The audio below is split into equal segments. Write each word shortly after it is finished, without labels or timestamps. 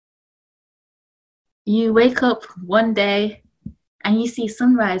You wake up one day and you see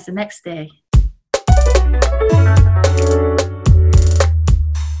sunrise the next day.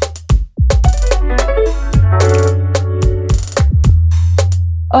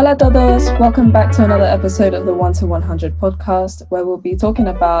 Hola todos, welcome back to another episode of the 1 to 100 podcast, where we'll be talking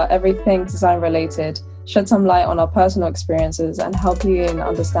about everything design related, shed some light on our personal experiences, and help you in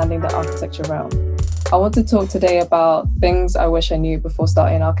understanding the architecture realm. I want to talk today about things I wish I knew before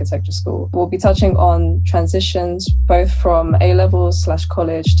starting architecture school. We'll be touching on transitions, both from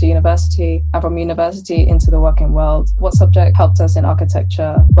A-levels/college to university, and from university into the working world, what subject helped us in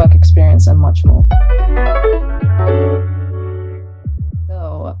architecture, work experience, and much more.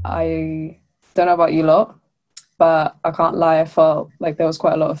 So I don't know about you lot, but I can't lie, I felt like there was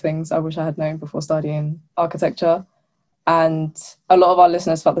quite a lot of things I wish I had known before studying architecture, and a lot of our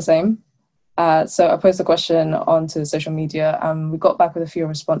listeners felt the same. So I posted a question onto social media and we got back with a few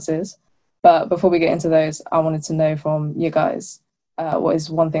responses. But before we get into those, I wanted to know from you guys, what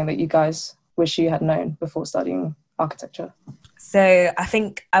is one thing that you guys wish you had known before studying architecture? So I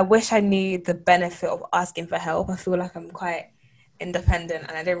think I wish I knew the benefit of asking for help. I feel like I'm quite independent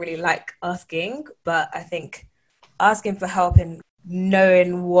and I don't really like asking, but I think asking for help and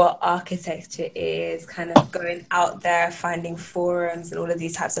knowing what architecture is, kind of going out there, finding forums and all of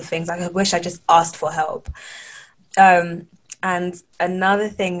these types of things. Like I wish I just asked for help. And another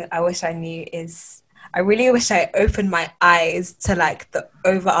thing I wish I knew is I really wish I opened my eyes to like the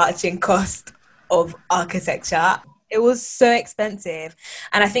overarching cost of architecture. It was so expensive.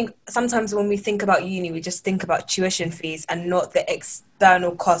 And I think sometimes when we think about uni, we just think about tuition fees and not the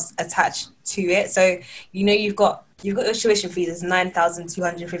external costs attached to it. So, you've got your tuition fees is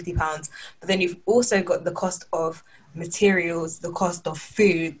 £9,250, but then you've also got the cost of materials, the cost of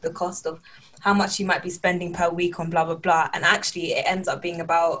food, the cost of how much you might be spending per week on blah, blah, blah. And actually it ends up being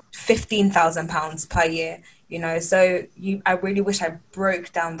about £15,000 per year. So I really wish I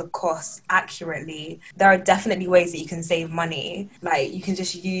broke down the costs accurately. There are definitely ways that you can save money. Like you can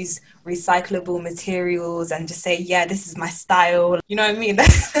just use recyclable materials and just say, yeah, this is my style. You know what I mean?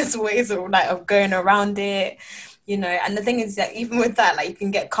 There's ways of going around it. And the thing is that even with that, like you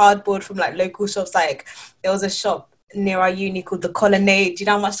can get cardboard from like local shops. Like there was a shop near our uni called the Colonnade. Do you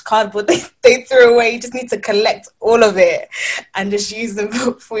know how much cardboard they threw away? You just need to collect all of it and just use them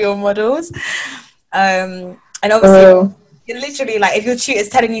for your models. And obviously, you're literally like, if your tutor's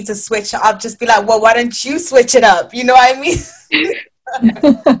telling you to switch it up, just be like, well, why don't you switch it up? You know what I mean?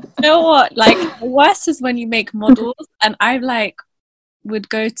 You know what? Like, the worst is when you make models, and I would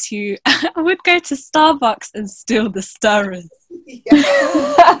go to Starbucks and steal the stirrers.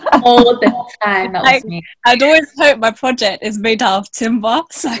 All the time. That was me. I'd always hope my project is made out of timber,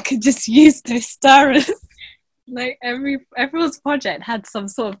 so I could just use those stirrers. Like everyone's project had some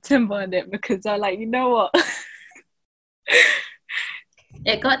sort of timber in it because they're like, you know what?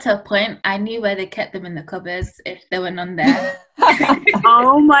 It got to a point I knew where they kept them in the cupboards if there were none there.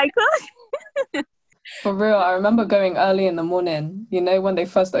 Oh my god. For real, I remember going early in the morning, when they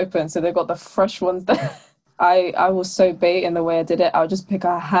first opened, so they got the fresh ones there. I was so bait in the way I did it. I would just pick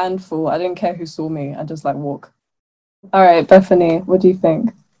a handful. I didn't care who saw me. I just walk. All right, Bethany, what do you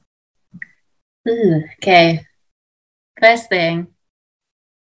think? Okay. First thing,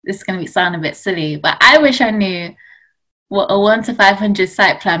 this is going to sound a bit silly, but I wish I knew what a 1 to 500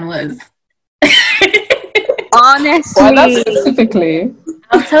 site plan was. Honestly. Why that specifically?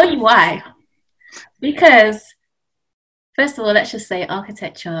 I'll tell you why. Because, first of all, let's just say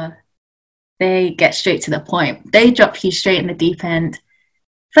architecture, they get straight to the point. They drop you straight in the deep end.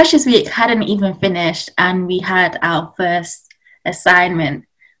 Freshers Week hadn't even finished and we had our first assignment.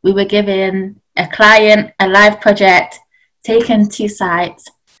 We were given a client, a live project, taken 2 sites,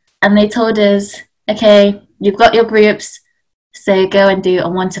 and they told us, okay, you've got your groups, so go and do a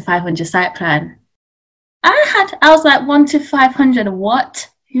 1 to 500 site plan. I was like, 1 to 500, what?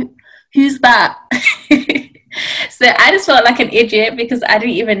 Who's that? So I just felt like an idiot because I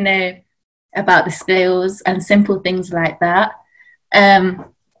didn't even know about the scales and simple things like that.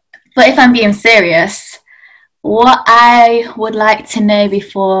 But if I'm being serious, what I would like to know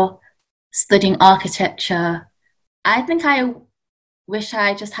before studying architecture, I think I wish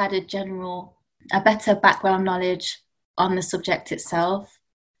I just had a better background knowledge on the subject itself.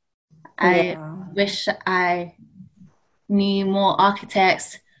 I wish I knew more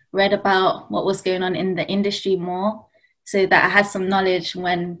architects, read about what was going on in the industry more, so that I had some knowledge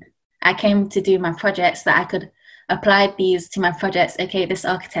when I came to do my projects, that I could apply these to my projects. Okay, this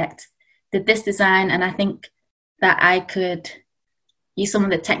architect did this design, and I think that I could use some of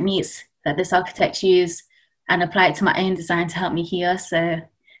the techniques that this architect used and apply it to my own design to help me here. So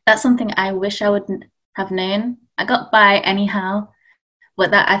That's something I wish I would have known. I got by anyhow,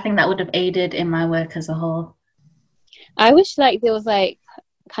 but that I think that would have aided in my work as a whole. I wish like there was like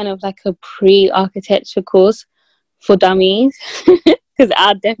kind of like a pre-architecture course for dummies because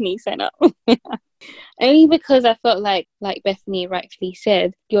I'll definitely sign up. Only because I felt like Bethany rightfully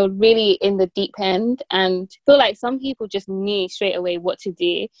said, you're really in the deep end, and I feel like some people just knew straight away what to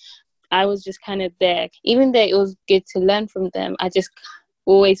do. I was just kind of there. Even though it was good to learn from them, I just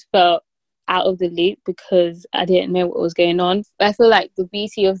always felt out of the loop because I didn't know what was going on. But I feel like the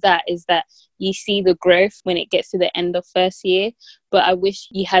beauty of that is that you see the growth when it gets to the end of first year. But I wish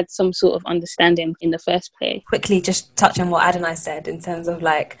you had some sort of understanding in the first place. Quickly, just touch on what Adonai said in terms of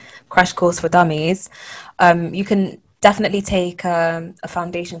like crash course for dummies. You can definitely take a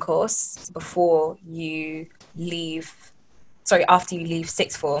foundation course before you leave. Sorry, after you leave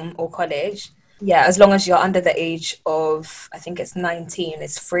sixth form or college. Yeah, as long as you're under the age of, I think it's 19,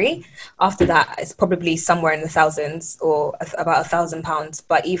 it's free. After that, it's probably somewhere in the thousands or about £1,000.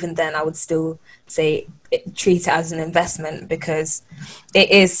 But even then, I would still say treat it as an investment because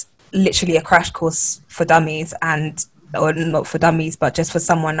it is literally a crash course for dummies or not for dummies, but just for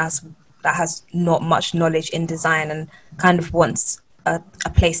someone that has not much knowledge in design and kind of wants a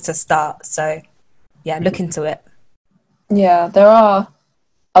place to start. So yeah, look into it. Yeah, there are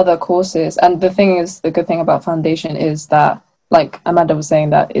other courses, and the good thing about foundation is that, like Amanda was saying,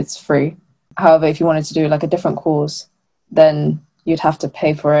 that it's free. However, if you wanted to do like a different course, then you'd have to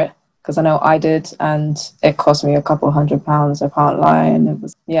pay for it, because I know I did, and it cost me a couple £100. I can't lie, and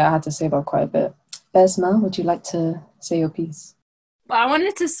I had to save up quite a bit. Besma, would you like to say your piece? Well, I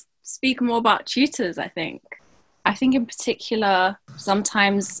wanted to speak more about tutors. I think in particular,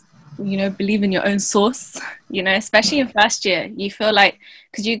 sometimes, believe in your own source, especially in first year. You feel like,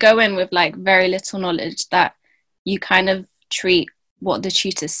 because you go in with like very little knowledge, that you kind of treat what the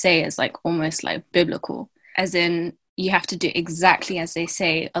tutors say as like almost like biblical, as in you have to do exactly as they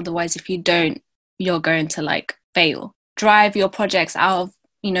say. Otherwise, if you don't, you're going to like fail. Drive your projects out of,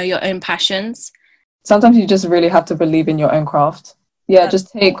 your own passions. Sometimes you just really have to believe in your own craft. Yeah,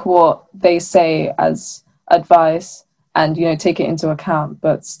 just take what they say as advice and take it into account,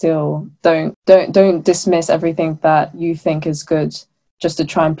 but still don't dismiss everything that you think is good just to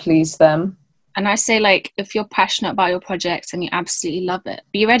try and please them. And I say, like, if you're passionate about your project and you absolutely love it,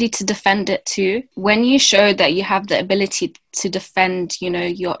 be ready to defend it too. When you show that you have the ability to defend,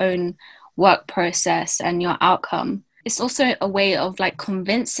 your own work process and your outcome, it's also a way of like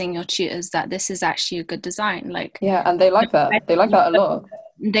convincing your tutors that this is actually a good design. Like, yeah, and they like that. They like that a lot.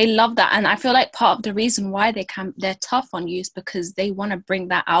 They love that. And I feel like part of the reason why they're tough on you is because they want to bring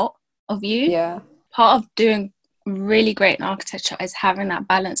that out of you. Yeah. Part of doing really great in architecture is having that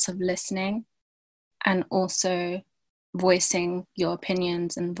balance of listening and also voicing your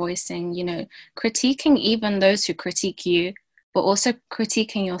opinions and voicing, critiquing even those who critique you, but also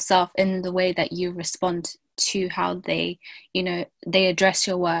critiquing yourself in the way that you respond to how they address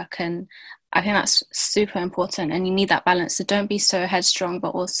your work. And I think that's super important, and you need that balance. So don't be so headstrong,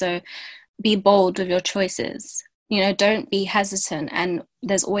 but also be bold with your choices. Don't be hesitant, and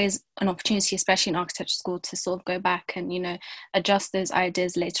there's always an opportunity, especially in architecture school, to sort of go back and adjust those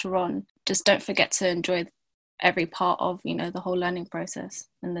ideas later on. Just don't forget to enjoy every part of the whole learning process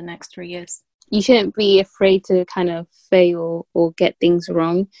in the next 3 years. You shouldn't be afraid to kind of fail or get things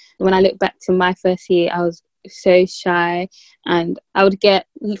wrong. When I look back to my first year, I was so shy, and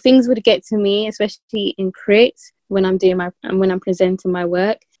things would get to me, especially in crits when I'm presenting my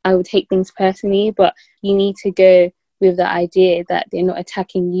work. I would take things personally, but you need to go with the idea that they're not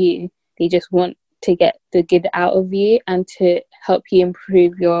attacking you. They just want to get the good out of you and to help you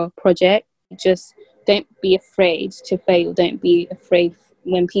improve your project. Just don't be afraid to fail. Don't be afraid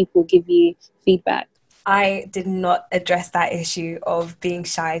when people give you feedback. I did not address that issue of being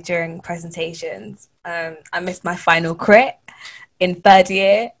shy during presentations. I missed my final crit in third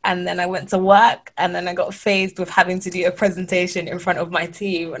year, and then I went to work, and then I got faced with having to do a presentation in front of my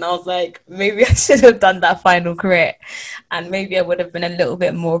team, and I was like, maybe I should have done that final crit, and maybe I would have been a little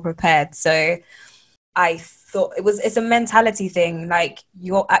bit more prepared. So I thought it's a mentality thing. Like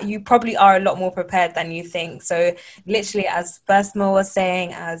you probably are a lot more prepared than you think. So literally, as Besma was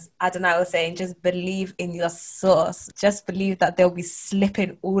saying, as Adonai was saying, just believe in your source. Just believe that they'll be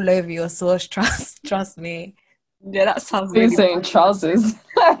slipping all over your source. Trust me. Yeah, that sounds really saying trousers.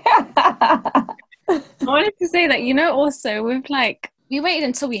 I wanted to say that, also with like, we waited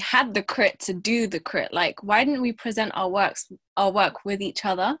until we had the crit to do the crit. Like, why didn't we present our work with each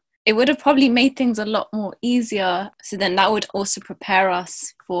other? It would have probably made things a lot more easier. So then that would also prepare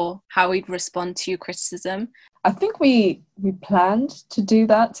us for how we'd respond to criticism. I think we planned to do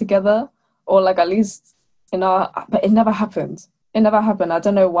that together, or like at least but it never happened. It never happened. I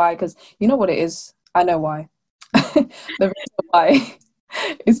don't know why, because you know what it is? I know why. The reason why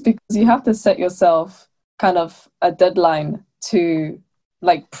is because you have to set yourself kind of a deadline to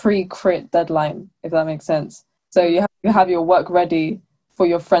like pre-crit deadline, if that makes sense. So you have your work ready for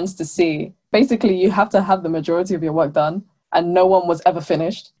your friends to see. Basically, you have to have the majority of your work done, and no one was ever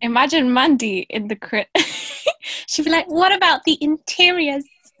finished. Imagine Mandy in the crit. She'd be like, what about the interiors?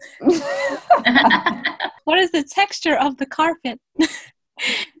 What is the texture of the carpet?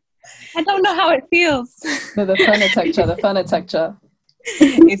 I don't know how it feels. No, the furniture.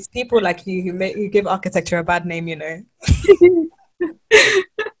 It's people like you who give architecture a bad name, you know.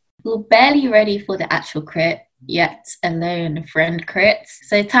 We're barely ready for the actual crit, yet alone friend crits.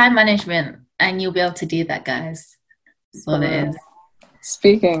 So time management, and you'll be able to do that, guys. That's all it is.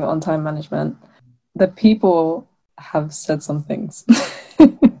 Speaking on time management, the people have said some things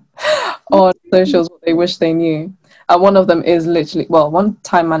on socials what they wish they knew. And one of them is literally, one,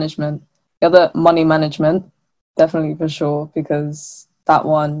 time management, the other, money management, definitely for sure, because that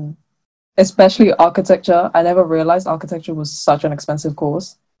one, especially architecture, I never realized architecture was such an expensive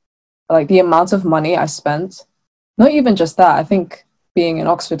course. Like the amount of money I spent, not even just that, I think being in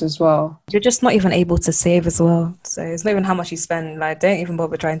Oxford as well. You're just not even able to save as well. So it's not even how much you spend. Like, don't even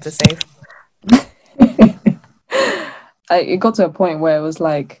bother trying to save. It got to a point where it was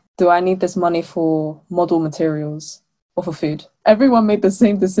like, do I need this money for model materials or for food? Everyone made the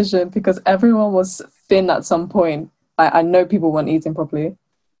same decision because everyone was thin at some point. I know people weren't eating properly.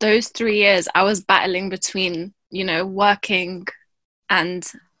 Those 3 years, I was battling between, working and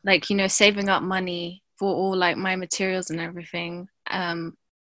saving up money for all like my materials and everything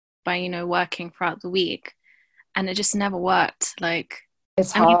by, working throughout the week. And it just never worked.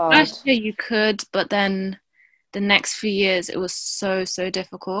 It's hard. First year you could, but then the next few years it was so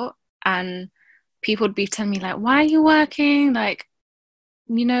difficult, and people would be telling me like, why are you working?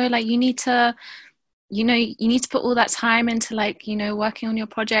 You need to put all that time into working on your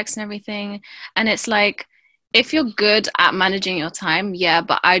projects and everything. And it's like, if you're good at managing your time, yeah,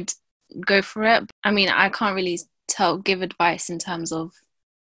 but I'd go for it. I mean, I can't really give advice in terms of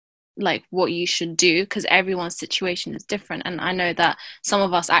what you should do, because everyone's situation is different. And I know that some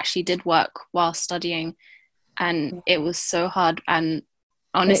of us actually did work while studying, and it was so hard. And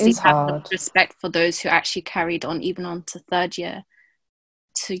honestly, have respect for those who actually carried on even on to third year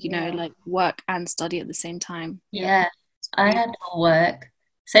to work and study at the same time. Yeah, I had to work.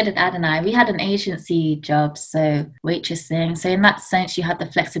 So did Ad and I. We had an agency job, so waitressing. So in that sense, you had the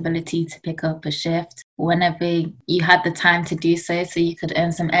flexibility to pick up a shift whenever you had the time to do so you could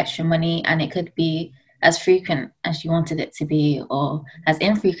earn some extra money, and it could be as frequent as you wanted it to be or as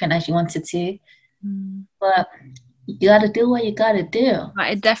infrequent as you wanted to. But you got to do what you got to do.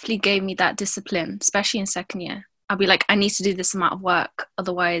 It definitely gave me that discipline, especially in second year. I'll be like, I need to do this amount of work,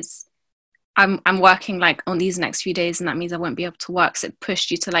 otherwise I'm working on these next few days, and that means I won't be able to work. So it pushed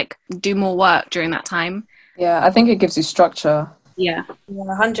you to do more work during that time. Yeah, I think it gives you structure. Yeah,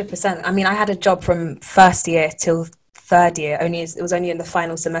 100%. I mean, I had a job from first year till third year. It was only in the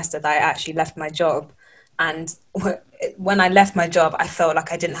final semester that I actually left my job. And when I left my job, I felt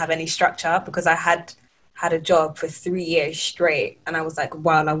like I didn't have any structure, because I had a job for 3 years straight. And I was like,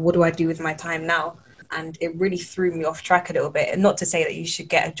 wow, what do I do with my time now? And it really threw me off track a little bit. And not to say that you should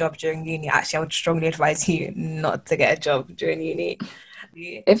get a job during uni. Actually, I would strongly advise you not to get a job during uni.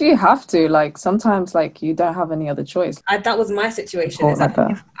 If you have to, sometimes, you don't have any other choice. That was my situation. If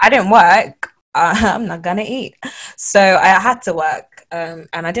I didn't work, I'm not going to eat. So I had to work. And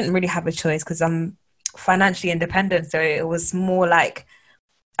I didn't really have a choice because I'm financially independent. So it was more like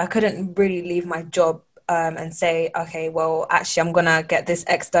I couldn't really leave my job and say, okay, well, actually, I'm gonna get this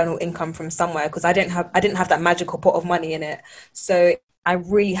external income from somewhere, because I didn't have that magical pot of money in it. So I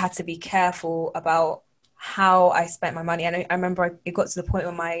really had to be careful about how I spent my money. And I remember it got to the point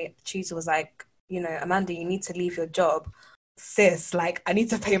where my tutor was like, Amanda, you need to leave your job. Sis, I need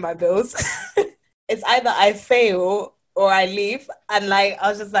to pay my bills. It's either I fail or I leave. And I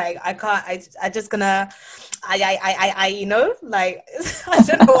was just like, I can't. I just gonna, I don't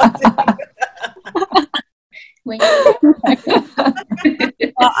know what to do.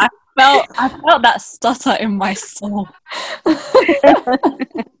 I felt that stutter in my soul.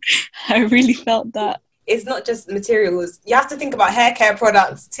 I really felt that. It's not just materials. You have to think about hair care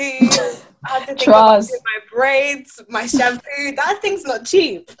products too. I have to think about my braids, my shampoo. That thing's not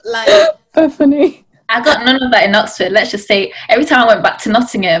cheap. Bethany. I got none of that in Oxford. Let's just say every time I went back to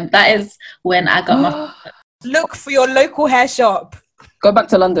Nottingham, that is when I got my... Look for your local hair shop. Go back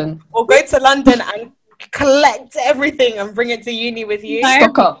to London. Or go to London and collect everything and bring it to uni with you.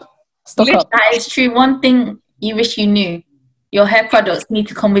 Stock up. That is true. One thing you wish you knew: your hair products need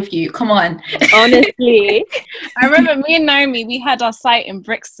to come with you. Come on. Honestly. I remember me and Naomi, we had our site in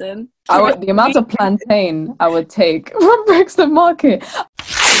Brixton. The amount of plantain I would take from Brixton Market.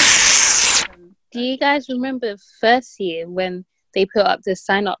 Do you guys remember first year when they put up the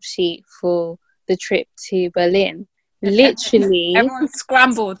sign-up sheet for the trip to Berlin? Literally, Everyone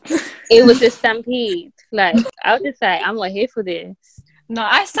scrambled. it was a stampede. Like, I was just like, I'm not here for this. No,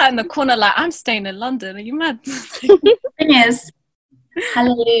 I sat in the corner like, I'm staying in London. Are you mad? The thing is,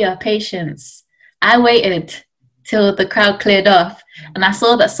 hallelujah, patience. I waited till the crowd cleared off, and I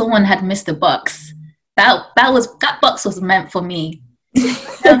saw that someone had missed a box. That box was meant for me.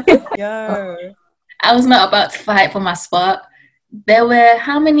 Yo. I was not about to fight for my spot. There were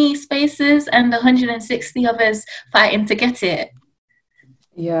how many spaces and 160 of us fighting to get it.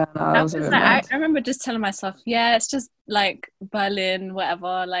 Yeah, no, I was a bit I mad. remember just telling myself, yeah, it's just like Berlin,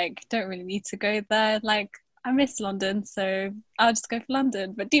 whatever. Like, don't really need to go there. Like, I miss London, so I'll just go for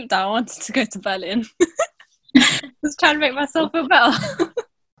London. But deep down, I wanted to go to Berlin. Just trying to make myself feel better.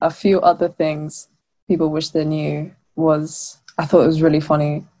 A few other things people wish they knew was, I thought it was really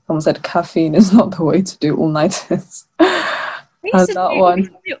funny. Someone said caffeine is not the way to do all-nighters. We And used to that do one.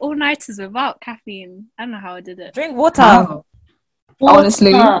 all-nighters without caffeine. I don't know how I did it. Drink water. Wow.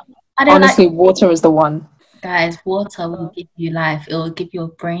 Honestly, I don't Honestly, water is the one. guys, water will give you life. It will give you a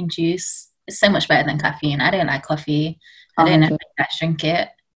brain juice. It's so much better than caffeine. I don't like coffee. I don't know if I drink it.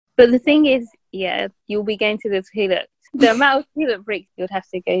 But the thing is, yeah, you'll be going to the toilet. The amount of toilet breaks you'd have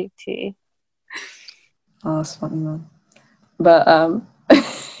to go to. Oh, that's funny, man. But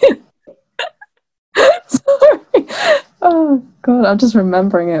sorry. Oh God, I'm just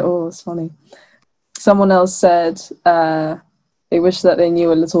remembering it. Oh, it's funny. Someone else said they wish that they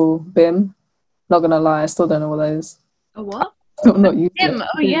knew a little BIM. Not gonna lie, I still don't know what that is. A what? Still not used Him. it.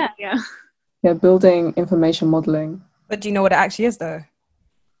 Oh, yeah. Yeah, building information modeling. But do you know what it actually is, though?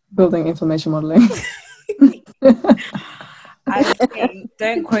 Building information modeling. I think,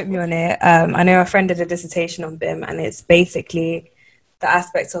 don't quote me on it. I know a friend did a dissertation on BIM, and it's basically the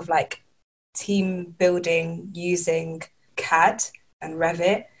aspects of like team building using CAD and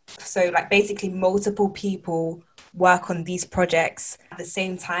Revit. So like basically multiple people work on these projects at the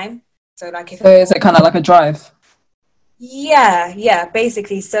same time. So like if So is it kind of like a drive? yeah,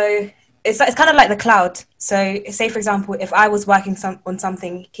 basically. So it's kind of like the cloud. So say for example, if I was working on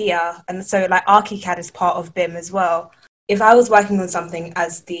something here, and so like ArchiCAD is part of BIM as well. If I was working on something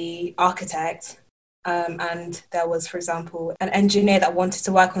as the architect, and there was, for example, an engineer that wanted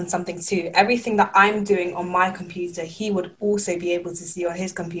to work on something too, everything that I'm doing on my computer, he would also be able to see on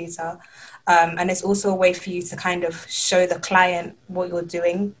his computer. And it's also a way for you to kind of show the client what you're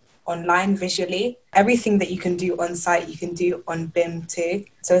doing online visually. Everything that you can do on site, you can do on BIM too.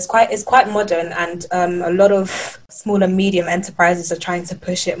 So it's quite modern, and a lot of small and medium enterprises are trying to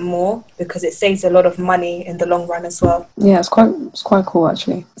push it more because it saves a lot of money in the long run as well. Yeah, it's quite cool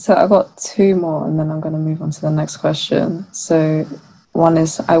actually. So I got two more, and then I'm going to move on to the next question. So one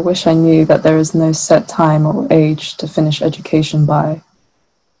is, I wish I knew that there is no set time or age to finish education by.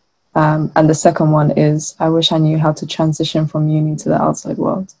 And the second one is, I wish I knew how to transition from uni to the outside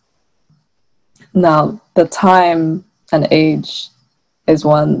world. Now, the time and age is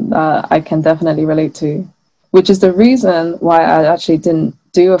one that I can definitely relate to, which is the reason why I actually didn't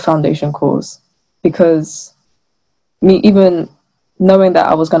do a foundation course, because me even knowing that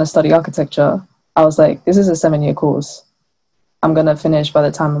I was going to study architecture, I was like, this is a 7-year course. I'm going to finish by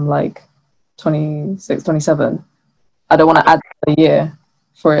the time I'm like 26, 27. I don't want to add a year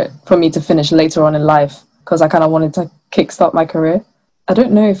for me to finish later on in life, because I kind of wanted to kickstart my career. I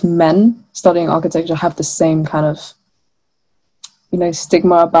don't know if men studying architecture have the same kind of,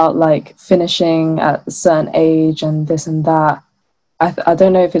 stigma about like finishing at a certain age and this and that. I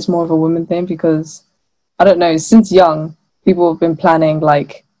don't know if it's more of a women thing, because I don't know, since young, people have been planning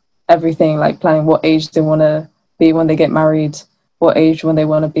like everything, like planning what age they want to be when they get married, what age when they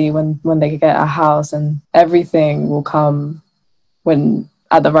want to be when they get a house, and everything will come when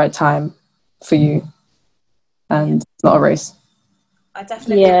at the right time for you, and it's not a race. I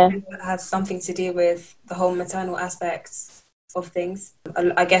definitely think it has something to do with the whole maternal aspects of things.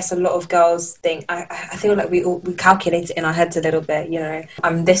 I guess a lot of girls think, I feel like we calculate it in our heads a little bit,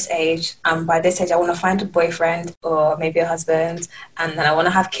 I'm this age, and by this age I want to find a boyfriend or maybe a husband, and then I want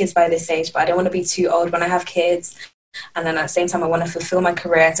to have kids by this age, but I don't want to be too old when I have kids, and then at the same time I want to fulfill my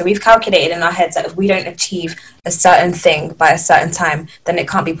career. So we've calculated in our heads that if we don't achieve a certain thing by a certain time, then it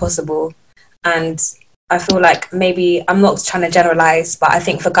can't be possible. And I feel like maybe, I'm not trying to generalize, but I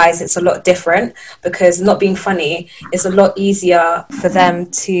think for guys it's a lot different, because, not being funny, it's a lot easier for them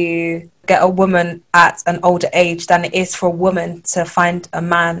to get a woman at an older age than it is for a woman to find a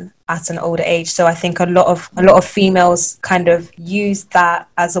man at an older age. So I think a lot of females kind of use that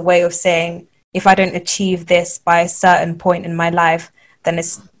as a way of saying, if I don't achieve this by a certain point in my life, then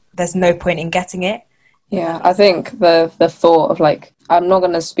there's no point in getting it. Yeah, I think the thought of like, I'm not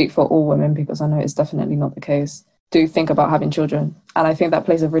going to speak for all women because I know it's definitely not the case, do think about having children. And I think that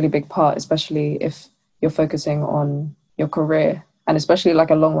plays a really big part, especially if you're focusing on your career, and especially like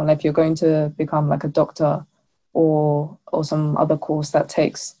a long one. If you're going to become like a doctor or some other course that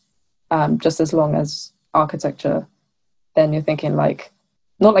takes just as long as architecture, then you're thinking like,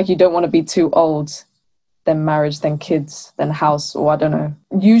 not like you don't want to be too old, then marriage, then kids, then house, or I don't know,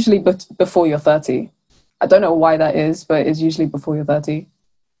 usually before you're 30. I don't know why that is, but it's usually before you're 30.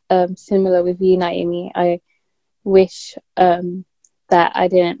 Similar with you, Naomi. I wish that I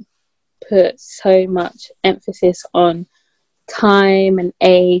didn't put so much emphasis on time and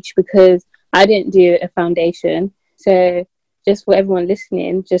age, because I didn't do a foundation. So just for everyone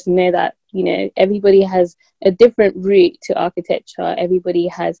listening, just know that, you know, everybody has a different route to architecture. Everybody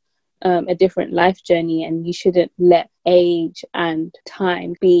has a different life journey, and you shouldn't let age and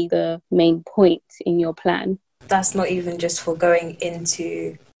time be the main point in your plan. That's not even just for going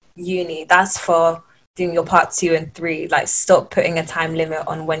into uni, that's for doing your part 2 and 3. Like, stop putting a time limit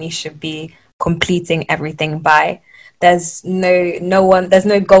on when you should be completing everything by. There's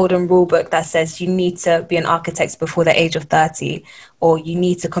no golden rule book that says you need to be an architect before the age of 30, or you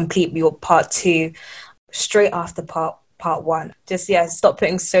need to complete your part 2 straight after part 1. Just, stop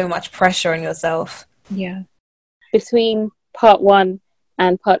putting so much pressure on yourself. Yeah. Between part 1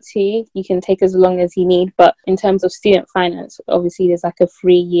 and part 2, you can take as long as you need. But in terms of student finance, obviously there's like a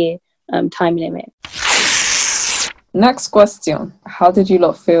 3-year time limit. Next question. How did you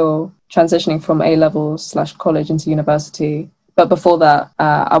lot feel transitioning from A-level/college into university? But before that,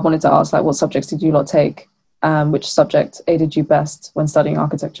 I wanted to ask, like, what subjects did you lot take? Which subject aided you best when studying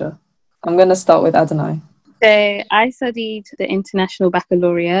architecture? I'm going to start with Adonai. So I studied the International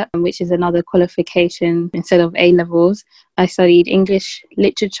Baccalaureate, which is another qualification instead of A-levels. I studied English,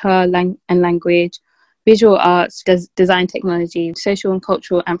 literature and language, visual arts, design technology, social and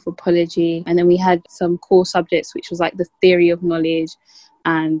cultural anthropology. And then we had some core subjects, which was like the theory of knowledge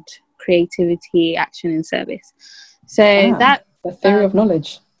and creativity, action and service. So that... The theory of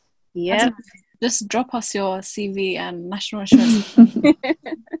knowledge. Yeah. Just drop us your CV and national insurance.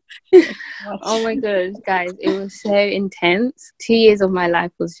 Oh my god, guys, it was so intense. 2 years of my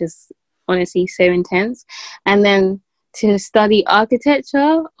life was just honestly so intense. And then to study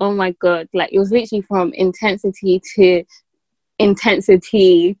architecture, oh my god, like it was literally from intensity to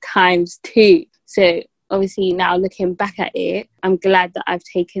intensity times 2. So obviously now looking back at it, I'm glad that I've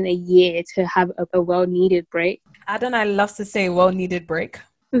taken a year to have a well-needed break. I love to say well-needed break.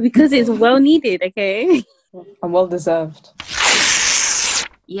 Because it's well-needed, okay? And well-deserved.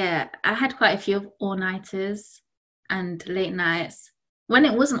 Yeah, I had quite a few all-nighters and late nights. When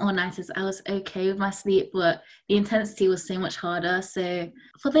it wasn't all-nighters, I was okay with my sleep, but the intensity was so much harder. So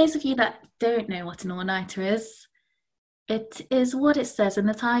for those of you that don't know what an all-nighter is, it is what it says in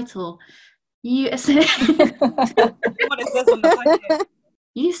the title. You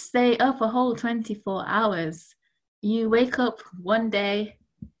stay up a whole 24 hours. You wake up one day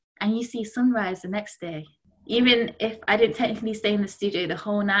and you see sunrise the next day. Even if I didn't technically stay in the studio the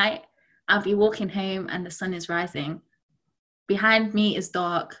whole night, I'll be walking home and the sun is rising. Behind me is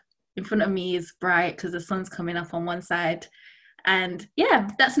dark. In front of me is bright because the sun's coming up on one side. And yeah,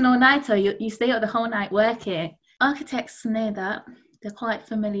 that's an all-nighter. You stay up the whole night working. Architects know that. They're quite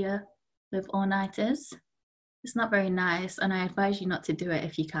familiar with all-nighters. It's not very nice, and I advise you not to do it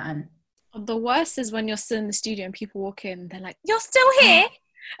if you can. The worst is when you're still in the studio and people walk in, they're like, "You're still here?"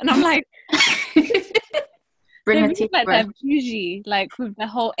 And I'm like, Bring a like toothbrush. they're bougie, like with the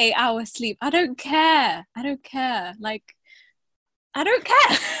whole 8-hour sleep. I don't care. Like, I don't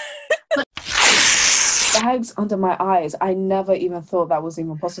care. Bags under my eyes. I never even thought that was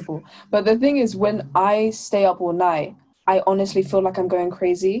even possible. But the thing is, when I stay up all night, I honestly feel like I'm going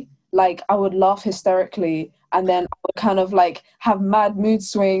crazy. Like, I would laugh hysterically, and then I would kind of like have mad mood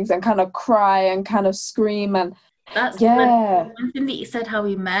swings and kind of cry and kind of scream. And That's yeah. one thing that you said how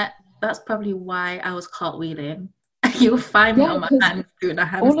we met. That's probably why I was cartwheeling. You'll find me on my hands doing a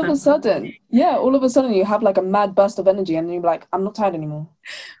handstand. All of a sudden you have like a mad burst of energy and you're like, I'm not tired anymore.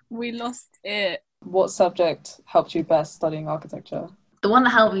 We lost it. What subject helped you best studying architecture? The one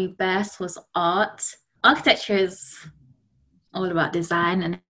that helped me best was art. Architecture is all about design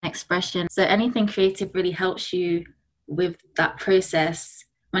and expression. So anything creative really helps you with that process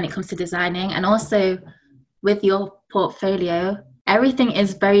when it comes to designing. And also with your portfolio, everything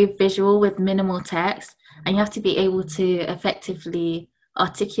is very visual with minimal text, and you have to be able to effectively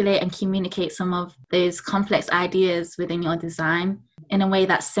articulate and communicate some of those complex ideas within your design in a way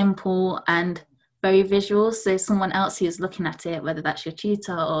that's simple and very visual. So someone else who's looking at it, whether that's your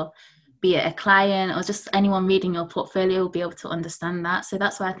tutor or be it a client or just anyone reading your portfolio, will be able to understand that. So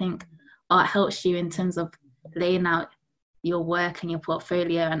that's why I think art helps you in terms of laying out your work and your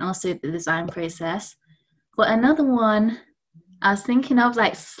portfolio and also the design process. But another one, I was thinking of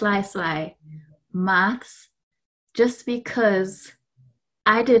like sly maths, just because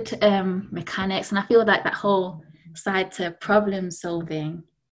I did mechanics, and I feel like that whole side to problem solving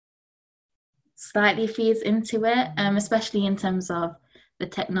slightly feeds into it, especially in terms of the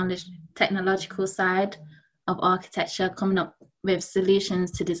technological side of architecture, coming up with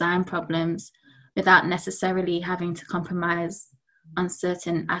solutions to design problems without necessarily having to compromise on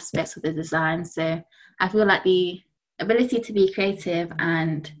certain aspects of the design. So I feel like the ability to be creative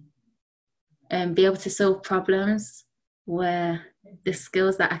and be able to solve problems were the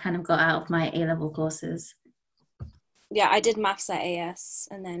skills that I kind of got out of my A-level courses. Yeah, I did maths at AS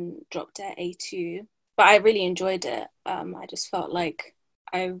and then dropped at A2, but I really enjoyed it. I just felt like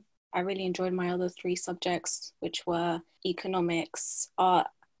I really enjoyed my other 3 subjects, which were economics, art,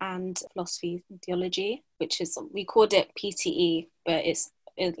 and philosophy and theology, which is, we called it PTE, but it's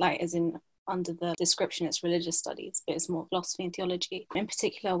like as in under the description it's religious studies, but it's more philosophy and theology. In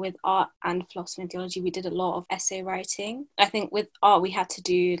particular with art and philosophy and theology, we did a lot of essay writing. I think with art we had to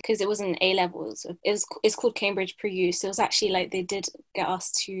do, because it wasn't A-levels, it's called Cambridge Pre-U, so it was actually like they did get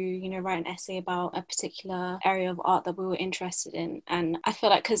us to, you know, write an essay about a particular area of art that we were interested in. And I feel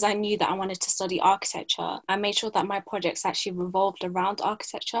like because I knew that I wanted to study architecture, I made sure that my projects actually revolved around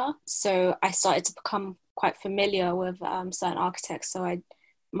architecture. So I started to become quite familiar with certain architects. So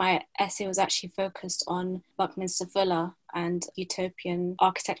my essay was actually focused on Buckminster Fuller and utopian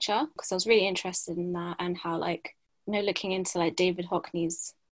architecture, because I was really interested in that, and how, like, you know, looking into like David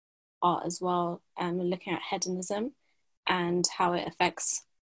Hockney's art as well, and looking at hedonism and how it affects,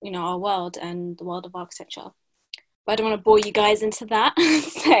 you know, our world and the world of architecture. But I don't want to bore you guys into that.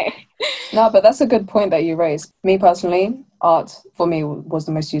 No, but that's a good point that you raised. Me personally, art for me was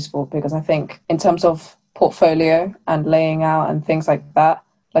the most useful, because I think in terms of portfolio and laying out and things like that,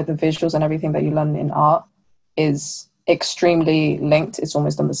 like the visuals and everything that you learn in art is extremely linked. It's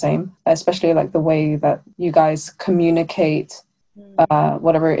almost done the same, especially like the way that you guys communicate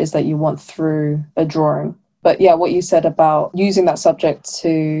whatever it is that you want through a drawing. But yeah, what you said about using that subject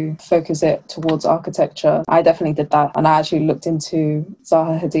to focus it towards architecture, I definitely did that. And I actually looked into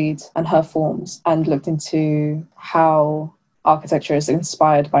Zaha Hadid and her forms and looked into how architecture is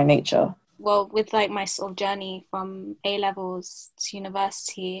inspired by nature. Well, with like my sort of journey from A-levels to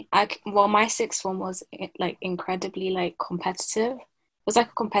university, my sixth form was like incredibly like competitive. It was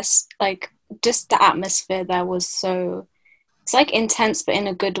like just the atmosphere there was so, it's like intense, but in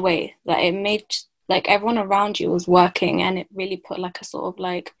a good way. That it made like everyone around you was working, and it really put like a sort of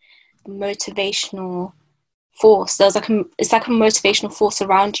like motivational force. There's like it's like a motivational force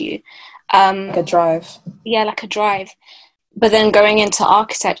around you. Like a drive. Yeah, like a drive. But then going into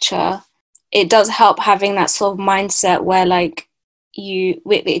architecture, it does help having that sort of mindset where like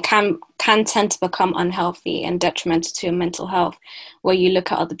it can tend to become unhealthy and detrimental to your mental health, where you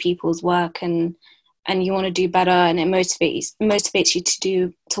look at other people's work and you want to do better, and it motivates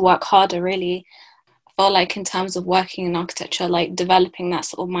you to work harder, really. I felt like in terms of working in architecture, like developing that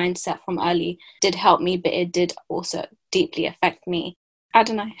sort of mindset from early did help me, but it did also deeply affect me. I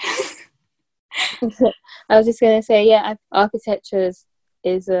don't know. I was just going to say, yeah, architecture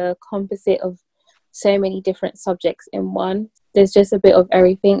is a composite of so many different subjects in one. There's just a bit of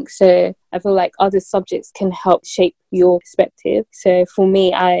everything, so I feel like other subjects can help shape your perspective. So for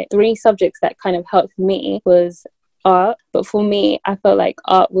me, 3 subjects that kind of helped me was art, but for me, I felt like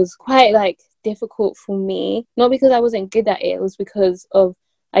art was quite like difficult for me, not because I wasn't good at it was because of,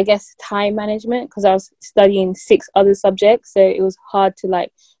 I guess, time management, because I was studying 6 other subjects, so it was hard to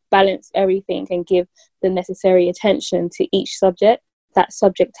like balance everything and give the necessary attention to each subject. That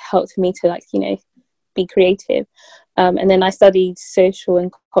subject helped me to like, you know, be creative. And then I studied social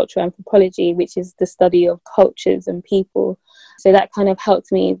and cultural anthropology, which is the study of cultures and people. So that kind of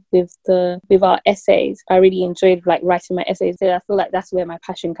helped me with our essays. I really enjoyed like writing my essays. So I feel like that's where my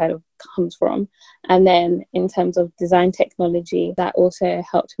passion kind of comes from. And then in terms of design technology, that also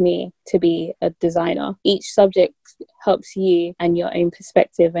helped me to be a designer. Each subject helps you and your own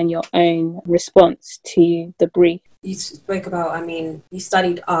perspective and your own response to the brief. you spoke about, I mean, you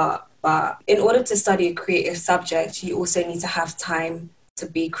studied art, but in order to study a creative subject, you also need to have time to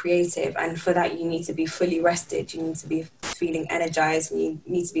be creative. And for that, you need to be fully rested. You need to be feeling energized, and you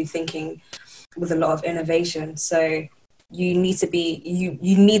need to be thinking with a lot of innovation. So you need to be,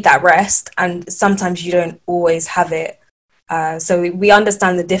 you need that rest. And sometimes you don't always have it. So we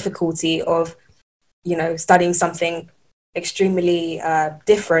understand the difficulty of, you know, studying something extremely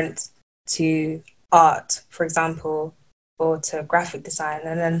different to art, for example, or to graphic design.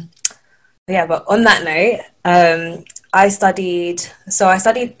 And then, yeah, but on that note, I studied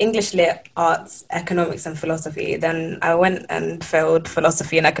English Lit, Arts, Economics and Philosophy. Then I went and failed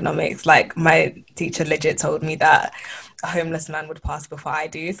philosophy and economics. Like, my teacher legit told me that a homeless man would pass before I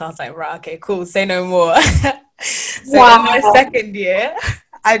do. So I was like, right, okay, cool, say no more. So in my second year,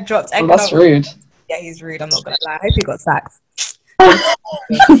 I dropped economics. That's rude. Yeah, he's rude, I'm not gonna lie. I hope he got sacked.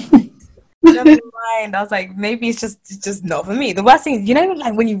 Never mind. I was like, maybe it's just not for me. The worst thing is, you know,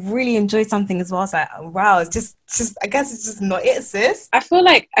 like when you really enjoy something as well, it's like, oh, wow, it's just I guess it's just not it, sis. I feel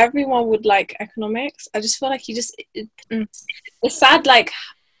like everyone would like economics. I just feel like it's sad, like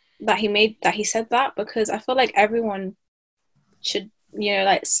that he said that, because I feel like everyone should, you know,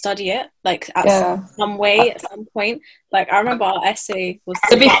 like study it, like at some way, at some point. Like I remember our essay was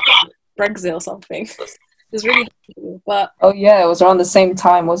Brexit or something. It was really cool, but oh yeah, it was around the same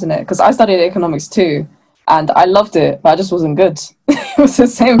time, wasn't it? Because I studied economics too, and I loved it, but I just wasn't good. It was the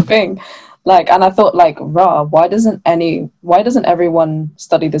same thing. Like, and I thought, like, why doesn't everyone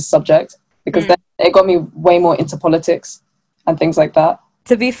study this subject? Because then it got me way more into politics and things like that.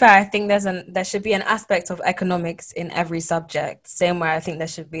 To be fair, I think there should be an aspect of economics in every subject. Same way I think there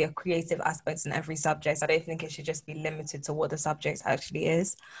should be a creative aspect in every subject. I don't think it should just be limited to what the subject actually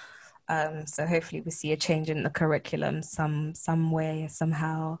is. So hopefully we see a change in the curriculum some way,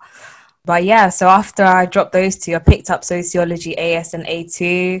 somehow. But yeah, so after I dropped those two, I picked up sociology AS and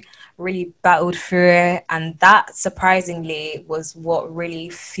A2, really battled through it. And that, surprisingly, was what really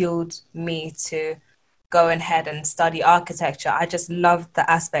fueled me to go ahead and study architecture. I just loved the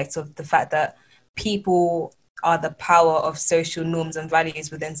aspect of the fact that people are the power of social norms and values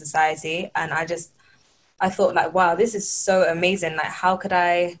within society. And I thought, like, wow, this is so amazing. Like, how could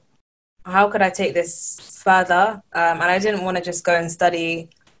I take this further? And I didn't want to just go and study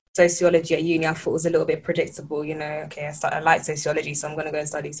sociology at uni. I thought it was a little bit predictable, you know, okay, I like sociology, so I'm going to go and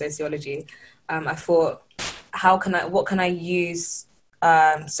study sociology. I thought, what can I use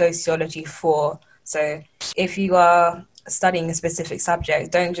sociology for? So if you are studying a specific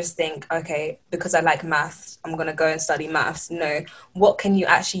subject, don't just think, okay, because I like maths, I'm going to go and study maths. No, what can you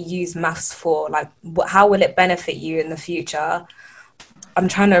actually use maths for? Like, how will it benefit you in the future? I'm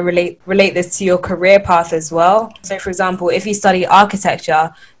trying to relate this to your career path as well. So, for example, if you study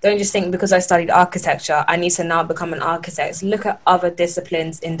architecture, don't just think, because I studied architecture, I need to now become an architect. Look at other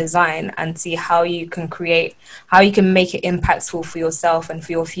disciplines in design and see how you can make it impactful for yourself and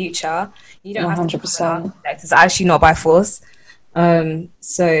for your future. You don't 100%. Have to become an architect. It's actually not by force.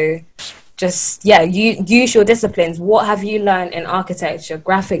 So just, use your disciplines. What have you learned in architecture,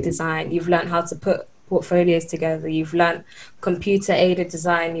 graphic design? You've learned how to put portfolios together, you've learned computer aided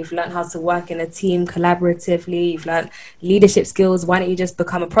design, you've learned how to work in a team collaboratively, you've learned leadership skills. Why don't you just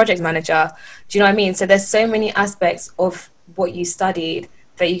become a project manager? Do you know what I mean? So there's so many aspects of what you studied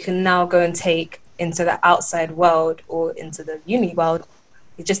that you can now go and take into the outside world or into the uni world.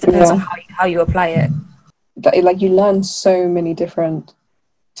 It just depends on how you apply it. Like, you learn so many different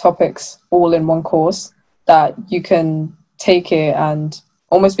topics all in one course that you can take it and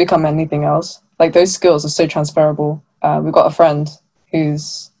almost become anything else. Like, those skills are so transferable. We've got a friend he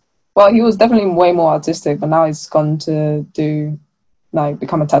was definitely way more artistic, but now he's gone to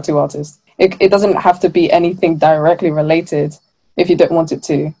become a tattoo artist. It doesn't have to be anything directly related if you don't want it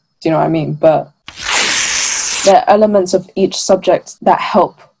to. Do you know what I mean? But there are elements of each subject that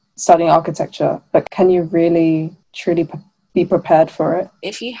help studying architecture, but can you really, truly be prepared for it?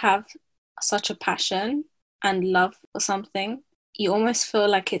 If you have such a passion and love for something, you almost feel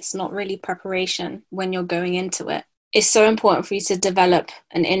like it's not really preparation when you're going into it. It's so important for you to develop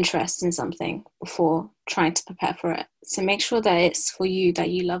an interest in something before trying to prepare for it. So make sure that it's for you, that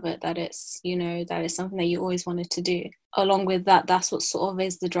you love it, that it's, you know, that it's something that you always wanted to do. Along with that, that's what sort of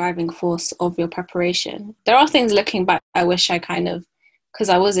is the driving force of your preparation. There are things, looking back, I wish I because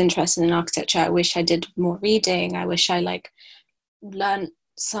I was interested in architecture, I wish I did more reading. I wish I learned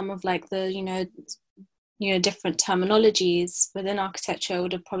some of the, different terminologies within architecture. It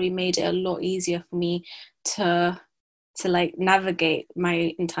would have probably made it a lot easier for me to navigate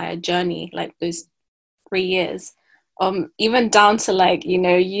my entire journey, like those 3 years, even down to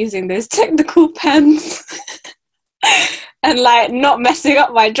using those technical pens. and like not messing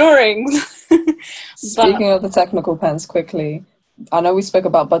up my drawings. Speaking of the technical pens, quickly, I know we spoke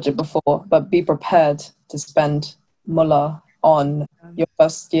about budget before, but be prepared to spend mullah on your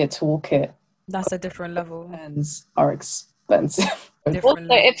first year toolkit. That's a different level. Pens are expensive. Also,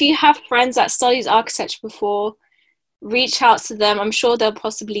 if you have friends that studied architecture before, reach out to them. I'm sure they'll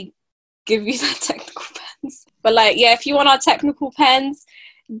possibly give you their technical pens. But like, yeah, if you want our technical pens,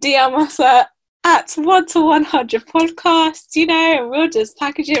 DM us at 1 to 100 podcast, you know, and we'll just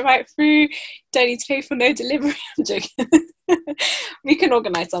package it right through. Don't need to pay for no delivery. I'm joking. We can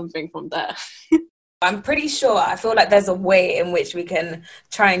organize something from there. I'm pretty sure, I feel like there's a way in which we can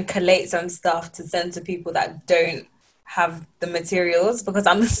try and collate some stuff to send to people that don't have the materials, because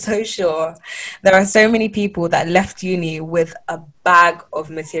I'm so sure there are so many people that left uni with a bag of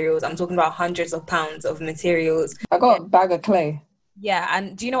materials. I'm talking about hundreds of pounds of materials. I got a bag of clay. Yeah,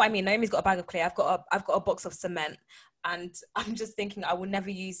 and do you know what I mean? Naomi's got a bag of clay. I've got a box of cement, and I'm just thinking I will never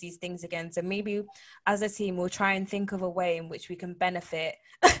use these things again. So maybe as a team we'll try and think of a way in which we can benefit.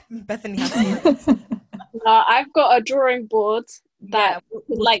 Bethany has I've got a drawing board that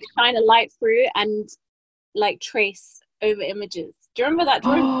could like shine a light through and like trace over images. Do you remember that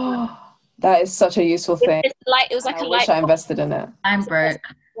drawing board? That is such a useful thing. It was like I a wish light I invested in it. I'm broke.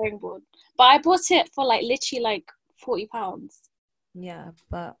 drawing board. But I bought it for like literally like £40. Yeah,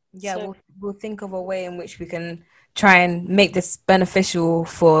 but yeah, So- we'll think of a way in which we can try and make this beneficial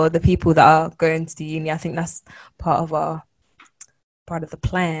for the people that are going to the uni. I think that's part of the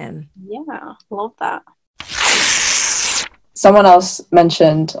plan. Yeah, love that. Someone else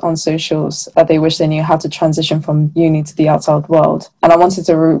mentioned on socials that they wish they knew how to transition from uni to the outside world. And I wanted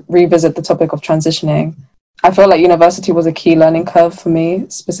to revisit the topic of transitioning. I feel like university was a key learning curve for me,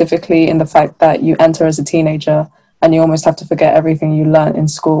 specifically in the fact that you enter as a teenager and you almost have to forget everything you learned in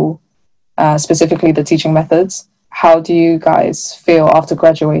school, specifically the teaching methods. How do you guys feel after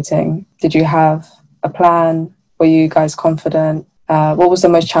graduating? Did you have a plan? Were you guys confident? What was the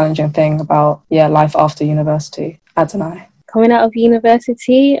most challenging thing about life after university? Adonai. Coming out of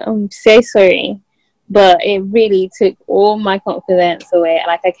university, I'm so sorry, but it really took all my confidence away.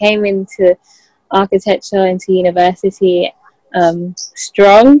 Like, I came into architecture, into university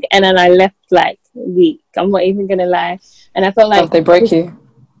strong, and then I left like weak. I'm not even gonna lie. And I felt like they break you.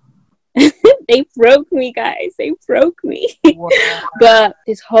 They broke me, guys. They broke me. Wow. But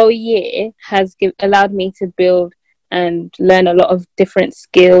this whole year has allowed me to build and learn a lot of different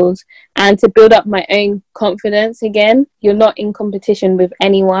skills and to build up my own confidence again. You're not in competition with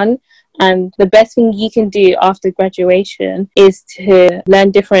anyone. And the best thing you can do after graduation is to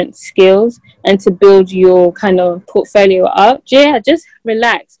learn different skills and to build your kind of portfolio up. Yeah, just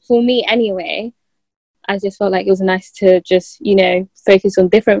relax. For me anyway, I just felt like it was nice to just, focus on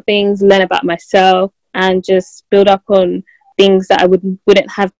different things, learn about myself, and just build up on things that I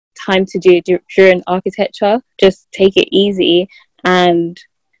wouldn't have time to do during architecture. Just take it easy, and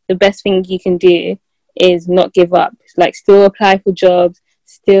the best thing you can do is not give up. Like, still apply for jobs,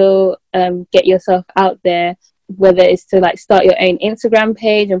 still get yourself out there, whether it's to like start your own Instagram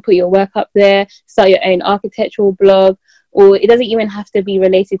page and put your work up there, start your own architectural blog, or it doesn't even have to be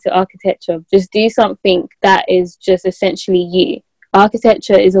related to architecture. Just do something that is just essentially you.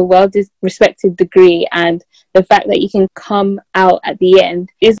 Architecture is a well-respected degree, and the fact that you can come out at the end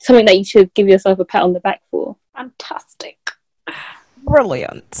is something that you should give yourself a pat on the back for. Fantastic.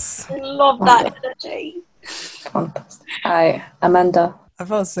 Brilliant. I love that energy. Fantastic. Hi, Amanda. I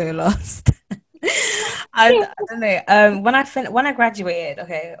felt so lost. I don't know. When I graduated,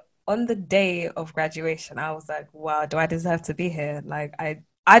 okay, on the day of graduation, I was like, wow, do I deserve to be here? Like,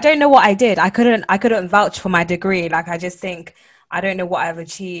 I don't know what I did. I couldn't vouch for my degree. Like, I just think I don't know what I've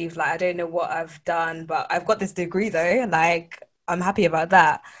achieved. Like, I don't know what I've done, but I've got this degree though. Like, I'm happy about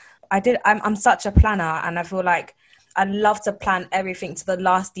that. I'm such a planner, and I feel like I love to plan everything to the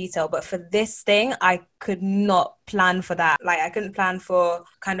last detail. But for this thing, I could not plan for that. Like, I couldn't plan for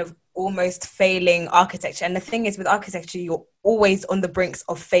kind of almost failing architecture. And the thing is, with architecture, you're always on the brinks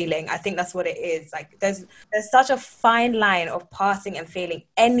of failing. I think that's what it is. Like, there's such a fine line of passing and failing.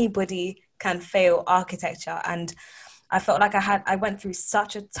 Anybody can fail architecture. And I felt like I went through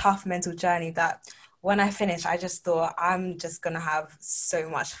such a tough mental journey that when I finished, I just thought, I'm just going to have so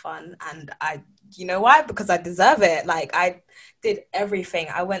much fun. And you know why? Because I deserve it. Like, I did everything.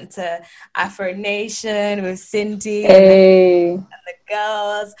 I went to Afro Nation with Cindy and the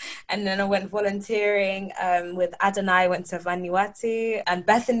girls. And then I went volunteering with Adonai, went to Vanuatu, and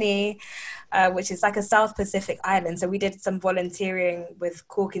Bethany, which is like a South Pacific island. So we did some volunteering with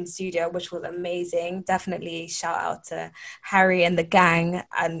Corkin Studio, which was amazing. Definitely shout out to Harry and the gang.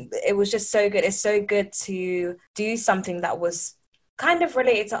 And it was just so good. It's so good to do something that was kind of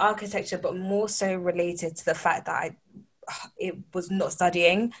related to architecture, but more so related to the fact that it was not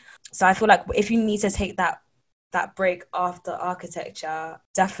studying. So I feel like if you need to take that break after architecture,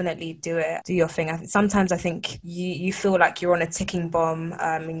 definitely do it. Do your thing. Sometimes I think you feel like you're on a ticking bomb,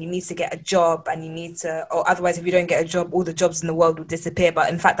 and you need to get a job, and you need to, or otherwise if you don't get a job, all the jobs in the world will disappear. But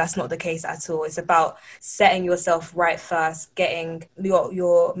in fact, that's not the case at all. It's about setting yourself right first, getting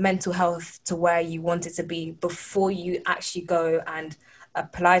your mental health to where you want it to be before you actually go and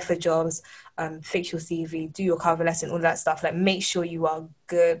apply for jobs, fix your CV, do your cover letter, all that stuff. Like, make sure you are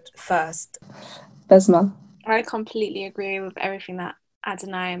good first. Besma? I completely agree with everything that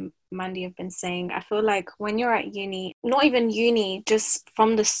Adonai and Mandy have been saying. I feel like when you're at uni, not even uni, just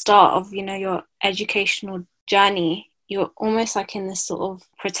from the start of, your educational journey, you're almost like in this sort of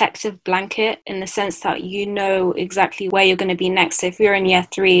protective blanket, in the sense that you know exactly where you're going to be next. So if you're in year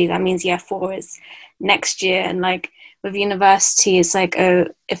 3, that means year 4 is next year. And like with university, it's like, oh,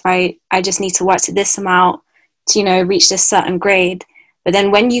 if I just need to work to this amount to, reach this certain grade. But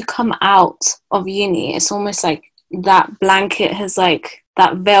then when you come out of uni, it's almost like that blanket has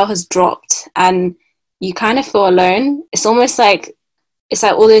that veil has dropped, and you kind of feel alone. It's almost like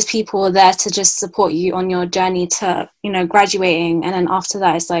all those people are there to just support you on your journey to, graduating. And then after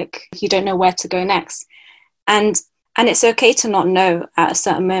that, it's like you don't know where to go next. And it's okay to not know at a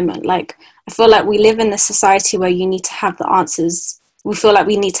certain moment. Like, I feel like we live in a society where you need to have the answers. We feel like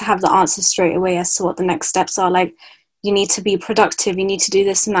we need to have the answers straight away as to what the next steps are. Like, you need to be productive, you need to do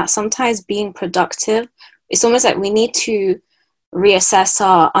this and that. Sometimes being productive, it's almost like we need to reassess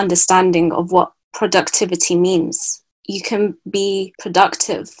our understanding of what productivity means. You can be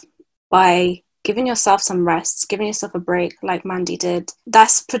productive by giving yourself some rest, giving yourself a break, like Mandy did.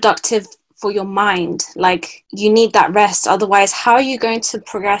 That's productive for your mind. Like, you need that rest. Otherwise, how are you going to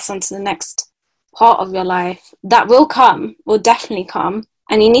progress onto the next part of your life? That will definitely come.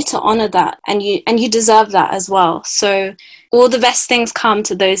 And you need to honor that, and you deserve that as well. So all the best things come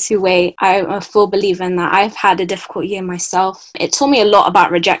to those who wait. I'm a full believer in that. I've had a difficult year myself. It taught me a lot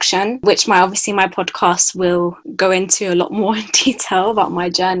about rejection, which my podcast will go into a lot more in detail about my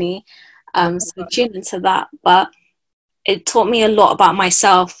journey. So tune into that. But it taught me a lot about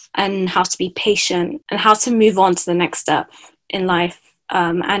myself and how to be patient and how to move on to the next step in life.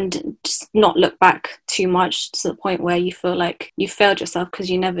 And just not look back too much to the point where you feel like you failed yourself, because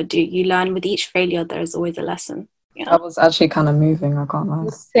you never do. You learn with each failure. There is always a lesson. That was actually kind of moving, I can't lie.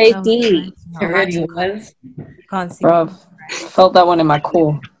 So deep. It really was. You can't see. Bruv, felt that one in my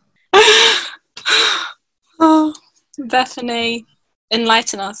core. Oh, Bethany,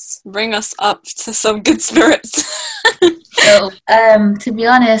 enlighten us. Bring us up to some good spirits. So, to be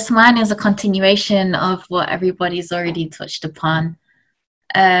honest, mine is a continuation of what everybody's already touched upon.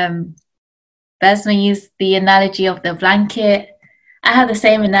 Besma used the analogy of the blanket. I have the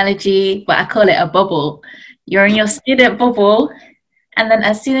same analogy, but I call it a bubble. You're in your student bubble, and then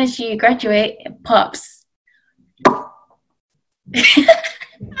as soon as you graduate, it pops. That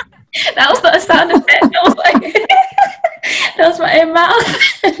was not a sound effect. That was my own mouth.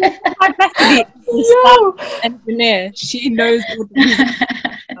 Engineer, she knows.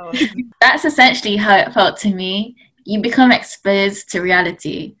 That's essentially how it felt to me. You become exposed to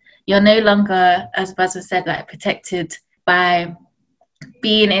reality. You're no longer, as Basma said, protected by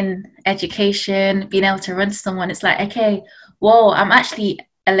being in education, being able to run to someone. It's like, okay, whoa, I'm actually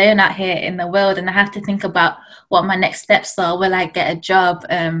alone out here in the world, and I have to think about what my next steps are. Will I get a job?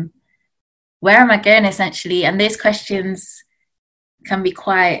 Where am I going, essentially? And these questions can be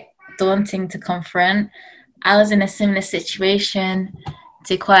quite daunting to confront. I was in a similar situation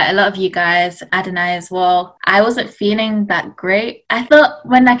to quite a lot of you guys, Adonai as well. I wasn't feeling that great. I thought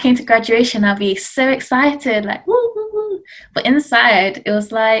when I came to graduation, I'd be so excited, like, woo, woo, woo. But inside, it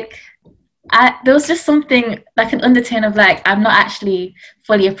was like, there was just something, like an undertone of like, I'm not actually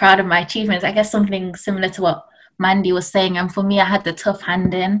fully proud of my achievements. I guess something similar to what Mandy was saying. And for me, I had the tough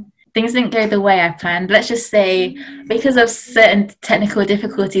hand in. Things didn't go the way I planned. Let's just say, because of certain technical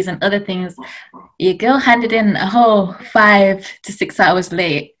difficulties and other things, your girl handed in a whole 5 to 6 hours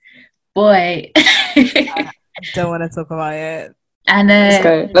late. Boy. I don't want to talk about it. And let's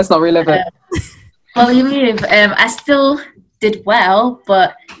go. Let's not relive it. Well, you move. I still did well,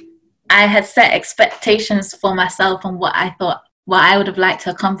 but I had set expectations for myself on what I thought what I would have liked to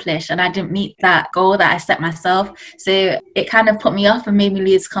accomplish, and I didn't meet that goal that I set myself. So it kind of put me off and made me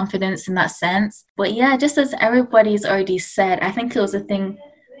lose confidence in that sense. But yeah, just as everybody's already said, I think it was a thing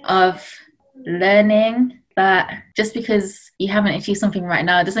of learning that just because you haven't achieved something right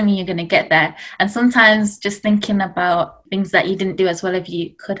now doesn't mean you're going to get there. And sometimes just thinking about things that you didn't do as well as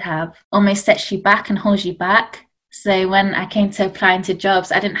you could have almost sets you back and holds you back. So when I came to applying to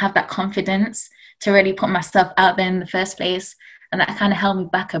jobs, I didn't have that confidence to really put myself out there in the first place. And that kind of held me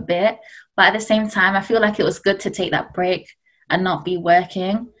back a bit. But at the same time, I feel like it was good to take that break and not be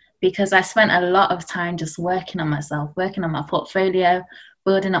working, because I spent a lot of time just working on myself, working on my portfolio,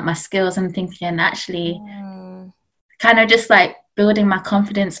 building up my skills, and thinking actually kind of just like building my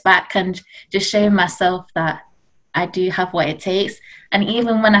confidence back and just showing myself that I do have what it takes. And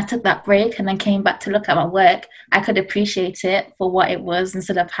even when I took that break and then came back to look at my work, I could appreciate it for what it was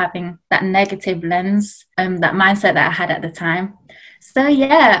instead of having that negative lens, that mindset that I had at the time. So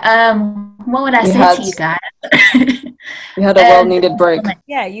yeah, what would I say to you guys? You had a well-needed break.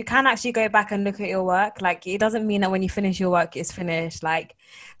 Yeah, you can actually go back and look at your work. Like, it doesn't mean that when you finish your work, it's finished. Like,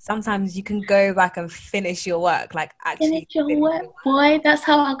 sometimes you can go back and finish your work. Like, actually finish your work, boy. That's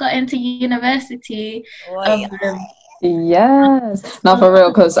how I got into university. Yes. Now, for real,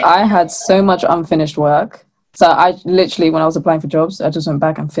 because I had so much unfinished work. So I literally, when I was applying for jobs, I just went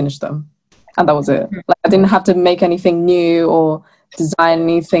back and finished them. And that was it. Like, I didn't have to make anything new or design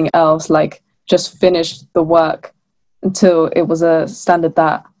anything else. Like, just finished the work until it was a standard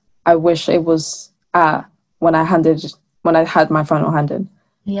that I wish it was at when I had my final handed.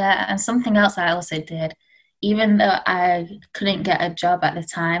 Yeah, and something else I also did, even though I couldn't get a job at the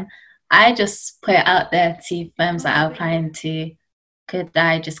time, I just put it out there to firms that I'm applying to, could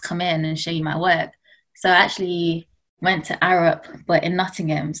I just come in and show you my work? So I actually went to Arup, but in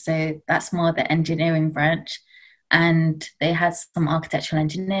Nottingham, so that's more the engineering branch, and they had some architectural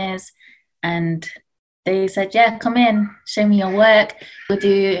engineers, and they said, yeah, come in, show me your work. We'll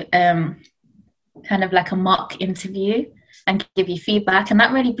do kind of like a mock interview and give you feedback. And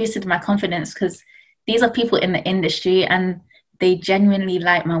that really boosted my confidence, because these are people in the industry and they genuinely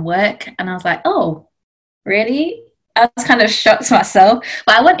like my work. And I was like, oh, really? I was kind of shocked myself.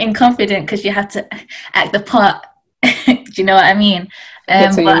 But I went in confident because you have to act the part. Do you know what I mean?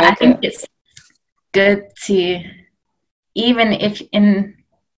 But I think it's good to, even if in,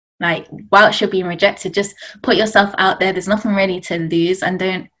 like, whilst you're being rejected, just put yourself out there. There's nothing really to lose, and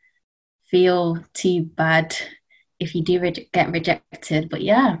don't feel too bad if you do get rejected. But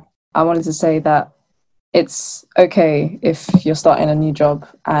yeah, I wanted to say that it's okay if you're starting a new job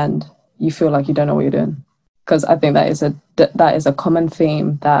and you feel like you don't know what you're doing, because I think that is a common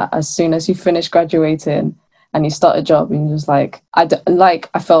theme, that as soon as you finish graduating and you start a job and you're just like, I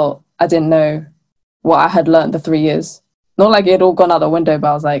felt I didn't know what I had learned the 3 years. Not like it had all gone out the window, but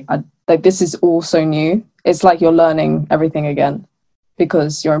I was like, this is all so new. It's like you're learning everything again,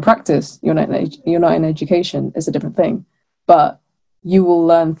 because you're in practice. You're not in education. It's a different thing. But you will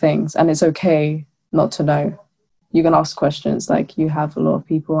learn things, and it's okay not to know. You can ask questions. Like, you have a lot of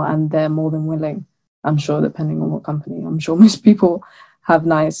people, and they're more than willing. I'm sure, depending on what company. I'm sure most people have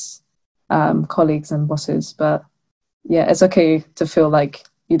nice colleagues and bosses. But yeah, it's okay to feel like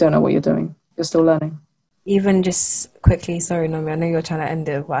you don't know what you're doing. You're still learning. Even just quickly, sorry, Nomi, I know you're trying to end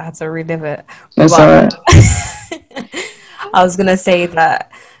it, but I had to relive it. It's alright. I was gonna say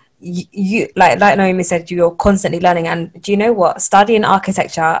that you like Naomi said, you're constantly learning, and do you know what? Studying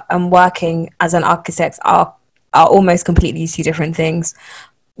architecture and working as an architect are almost completely two different things.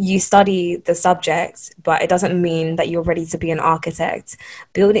 You study the subject, but it doesn't mean that you're ready to be an architect.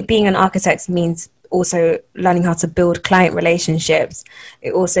 Being an architect means also learning how to build client relationships.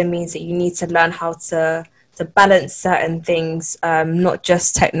 It also means that you need to learn how to balance certain things, not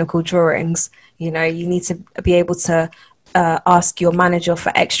just technical drawings. You know, you need to be able to ask your manager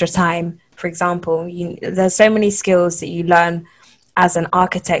for extra time. For example, there's so many skills that you learn as an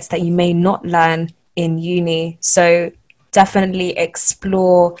architect that you may not learn in uni. So definitely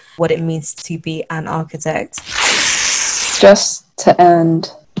explore what it means to be an architect. Just to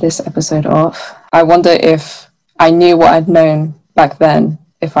end this episode off, I wonder if I knew what I'd known back then,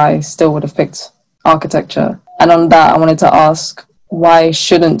 if I still would have picked architecture. And on that, I wanted to ask, why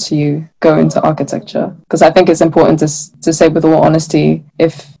shouldn't you go into architecture? Because I think it's important to say with all honesty,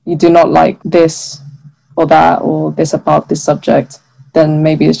 if you do not like this or that or this about this subject, then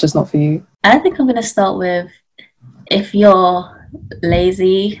maybe it's just not for you. I think I'm going to start with, if you're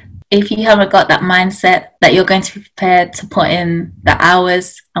lazy, if you haven't got that mindset that you're going to be prepared to put in the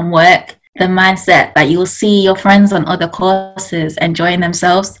hours and work, the mindset that you'll see your friends on other courses enjoying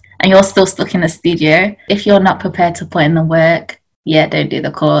themselves and you're still stuck in the studio, if you're not prepared to put in the work, yeah, don't do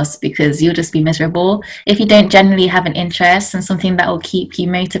the course, because you'll just be miserable. If you don't generally have an interest in something that will keep you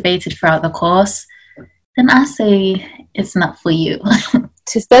motivated throughout the course, then I say it's not for you.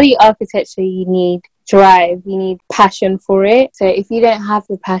 To study architecture, you need drive, you need passion for it. So if you don't have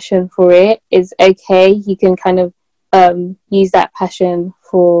the passion for it, it's okay. You can kind of use that passion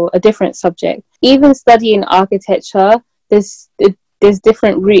for a different subject. Even studying architecture, there's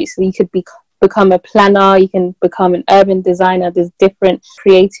different routes. So you could become a planner, you can become an urban designer. There's different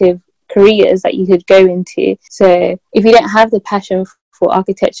creative careers that you could go into. So if you don't have the passion for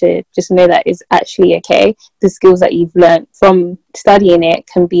architecture, just know that it's actually okay. The skills that you've learned from studying it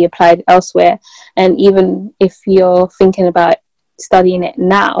can be applied elsewhere. And even if you're thinking about studying it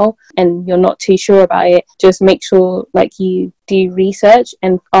now and you're not too sure about it, just make sure like you do research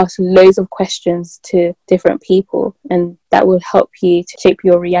and ask loads of questions to different people, and that will help you to shape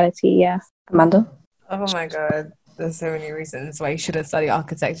your reality. Yeah. Amanda? Oh my god, there's so many reasons why you shouldn't study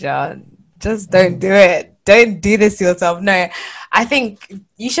architecture. Just don't do it. Don't do this to yourself. No, I think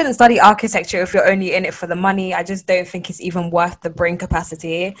you shouldn't study architecture if you're only in it for the money. I just don't think it's even worth the brain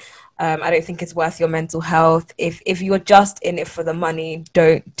capacity. I don't think it's worth your mental health. If you're just in it for the money,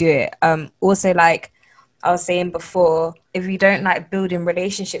 don't do it. Also, like I was saying before, if you don't like building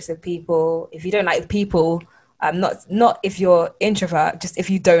relationships with people, if you don't like people, not if you're introvert, just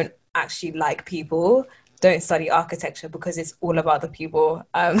if you don't actually like people, don't study architecture, because it's all about the people.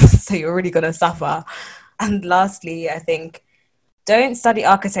 So you're really going to suffer. And lastly, I think don't study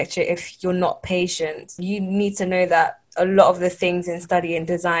architecture if you're not patient. You need to know that a lot of the things in studying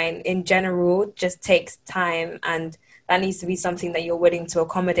design in general just takes time, and that needs to be something that you're willing to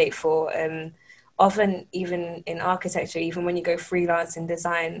accommodate for. Often, even in architecture, even when you go freelance in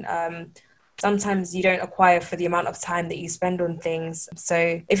design, sometimes you don't acquire for the amount of time that you spend on things.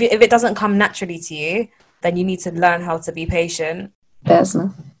 So if it doesn't come naturally to you, then you need to learn how to be patient.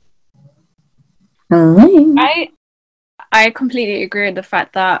 Desna. I completely agree with the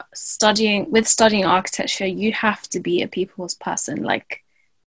fact that studying architecture, you have to be a people's person, like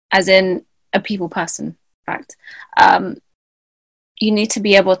as in a people person. In fact, you need to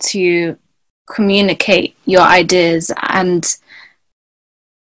be able to communicate your ideas and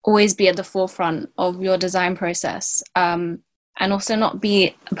always be at the forefront of your design process, and also not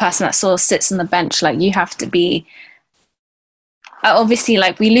be a person that sort of sits on the bench. Like you have to be, obviously,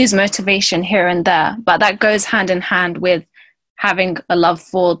 like we lose motivation here and there, but that goes hand in hand with having a love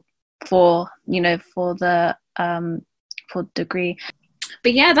for the degree.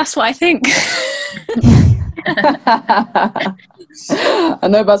 But yeah, that's what I think. I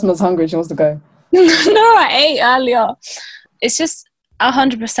know Basma's hungry, she wants to go. No, I ate earlier. It's just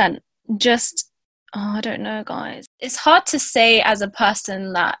 100% just, I don't know, guys. It's hard to say as a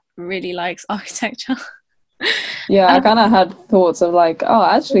person that really likes architecture. Yeah, I kind of had thoughts of like, oh,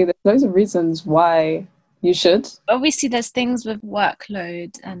 actually, there's loads of reasons why you should. Obviously, there's things with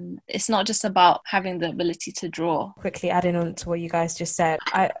workload, and it's not just about having the ability to draw. Quickly adding on to what you guys just said,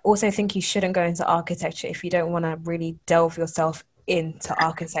 I also think you shouldn't go into architecture if you don't want to really delve yourself into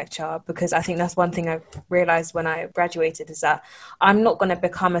architecture, because I think that's one thing I realized when I graduated, is that I'm not going to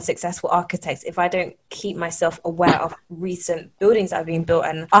become a successful architect if I don't keep myself aware of recent buildings that have been built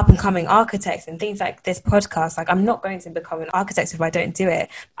and up and coming architects and things like this podcast. Like, I'm not going to become an architect if I don't do it.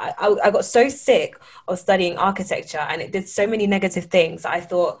 I got so sick of studying architecture, and it did so many negative things that I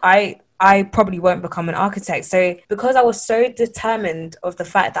thought I probably won't become an architect. So because I was so determined of the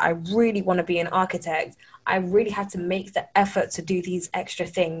fact that I really want to be an architect, I really had to make the effort to do these extra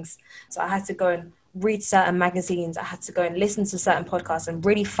things. So I had to go and read certain magazines. I had to go and listen to certain podcasts and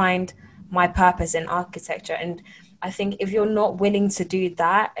really find my purpose in architecture. And I think if you're not willing to do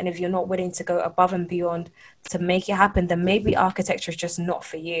that, and if you're not willing to go above and beyond to make it happen, then maybe architecture is just not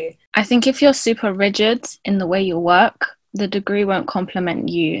for you. I think if you're super rigid in the way you work, the degree won't complement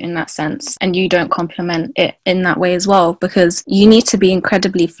you in that sense, and you don't complement it in that way as well, because you need to be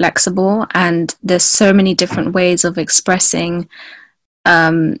incredibly flexible, and there's so many different ways of expressing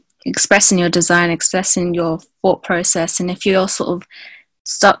your design, expressing your thought process. And if you're sort of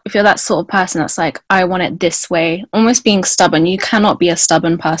if you're that sort of person that's like, I want it this way, almost being stubborn, you cannot be a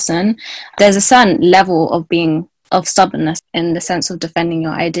stubborn person. There's a certain level of stubbornness in the sense of defending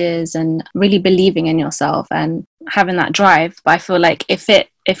your ideas and really believing in yourself and having that drive. But I feel like if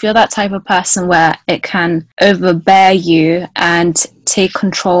you're that type of person where it can overbear you and take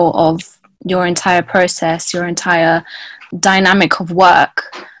control of your entire process, your entire dynamic of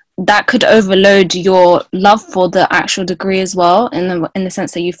work, that could overload your love for the actual degree as well, in the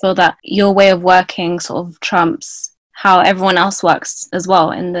sense that you feel that your way of working sort of trumps how everyone else works as well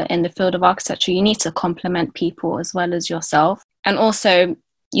in the field of architecture. You need to complement people as well as yourself. And also,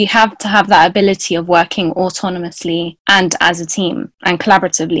 you have to have that ability of working autonomously and as a team and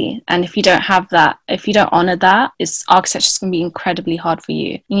collaboratively. And if you don't have that, if you don't honor that, architecture is going to be incredibly hard for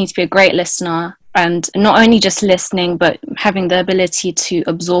you. You need to be a great listener, and not only just listening, but having the ability to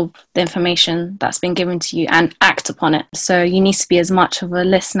absorb the information that's been given to you and act upon it. So you need to be as much of a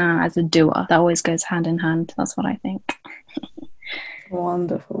listener as a doer. That always goes hand in hand. That's what I think.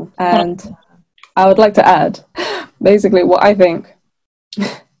 Wonderful. And I would like to add, basically, what I think,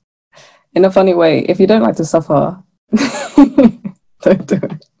 in a funny way, if you don't like to suffer, don't do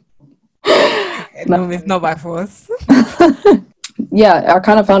it. No, it's not by force. Yeah, I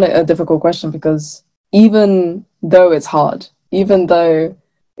kind of found it a difficult question because even though it's hard, even though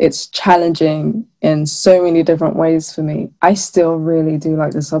it's challenging in so many different ways for me, I still really do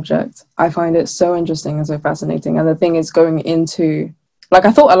like the subject. I find it so interesting and so fascinating. And the thing is, going into, like,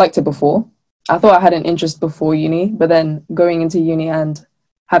 I thought I liked it before. I thought I had an interest before uni, but then going into uni and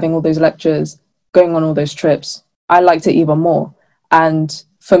having all those lectures, going on all those trips, I liked it even more. And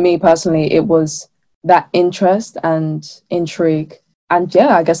for me personally, it was that interest and intrigue and,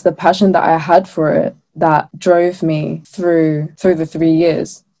 yeah, I guess the passion that I had for it that drove me through the 3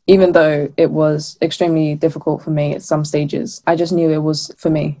 years. Even though it was extremely difficult for me at some stages, I just knew it was for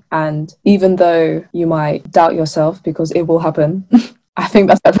me. And even though you might doubt yourself, because it will happen, I think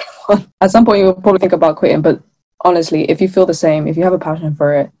that's everyone. At some point you'll probably think about quitting, but honestly, if you feel the same, if you have a passion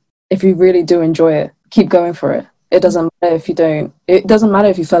for it, if you really do enjoy it, keep going for it. It doesn't matter if you don't. It doesn't matter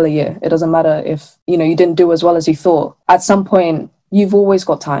if you fell a year. It doesn't matter if, you didn't do as well as you thought. At some point, you've always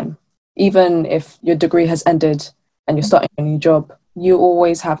got time. Even if your degree has ended and you're starting a new job, you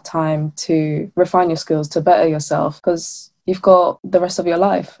always have time to refine your skills, to better yourself, because you've got the rest of your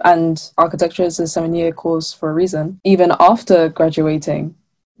life. And architecture is a 7-year course for a reason. Even after graduating,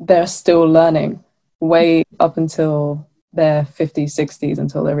 they're still learning way up until their 50s, 60s,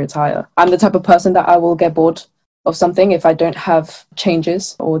 until they retire. I'm the type of person that I will get bored of something if I don't have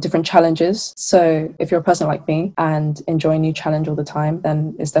changes or different challenges. So if you're a person like me and enjoy a new challenge all the time,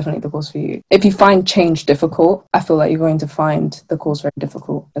 then it's definitely the course for you. If you find change difficult, I feel like you're going to find the course very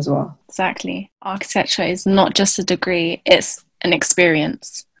difficult as well. Exactly. Architecture is not just a degree, it's an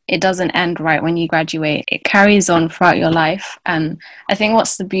experience. It doesn't end right when you graduate. It carries on throughout your life. And I think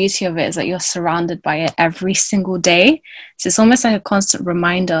what's the beauty of it is that you're surrounded by it every single day. So it's almost like a constant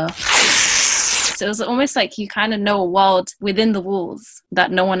reminder. So it's almost like you kind of know a world within the walls that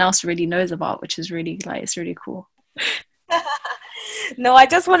no one else really knows about, which is really, it's really cool. No, I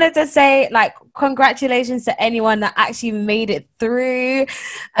just wanted to say, congratulations to anyone that actually made it through.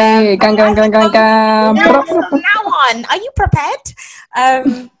 Hey, gang. Now on, are you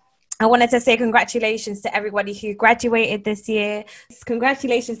prepared? I wanted to say congratulations to everybody who graduated this year.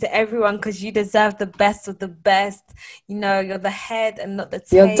 Congratulations to everyone, because you deserve the best of the best. You're the head and not the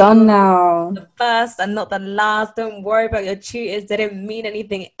tail. You're done now. The first and not the last. Don't worry about your tutors. They didn't mean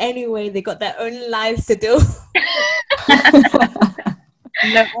anything anyway. They got their own lives to do.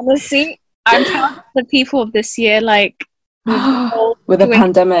 No, honestly, I'm proud of the people of this year. With the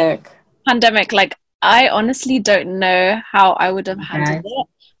pandemic, I honestly don't know how I would have handled it.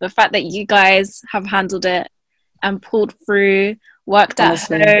 The fact that you guys have handled it and pulled through, worked at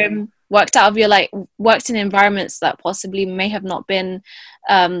home, worked in environments that possibly may have not been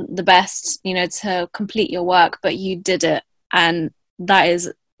the best, to complete your work, but you did it, and that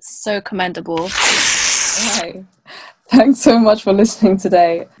is so commendable. Right. Thanks so much for listening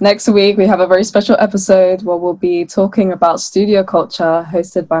today. Next week, we have a very special episode where we'll be talking about studio culture,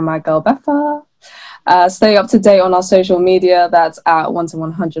 hosted by my girl, Betha. Stay up to date on our social media. That's at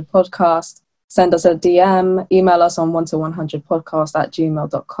 1to100 podcast. Send us a DM, email us on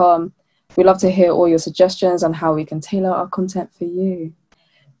 1to100podcast@gmail.com. We'd love to hear all your suggestions on how we can tailor our content for you.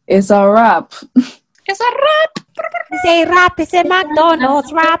 It's a wrap. It's a wrap. It's a wrap. It's a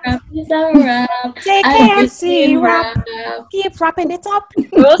McDonald's wrap. It's a wrap. It's a KFC wrap. Keep wrapping it up.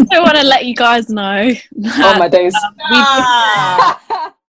 We also want to let you guys know that, Oh, my days.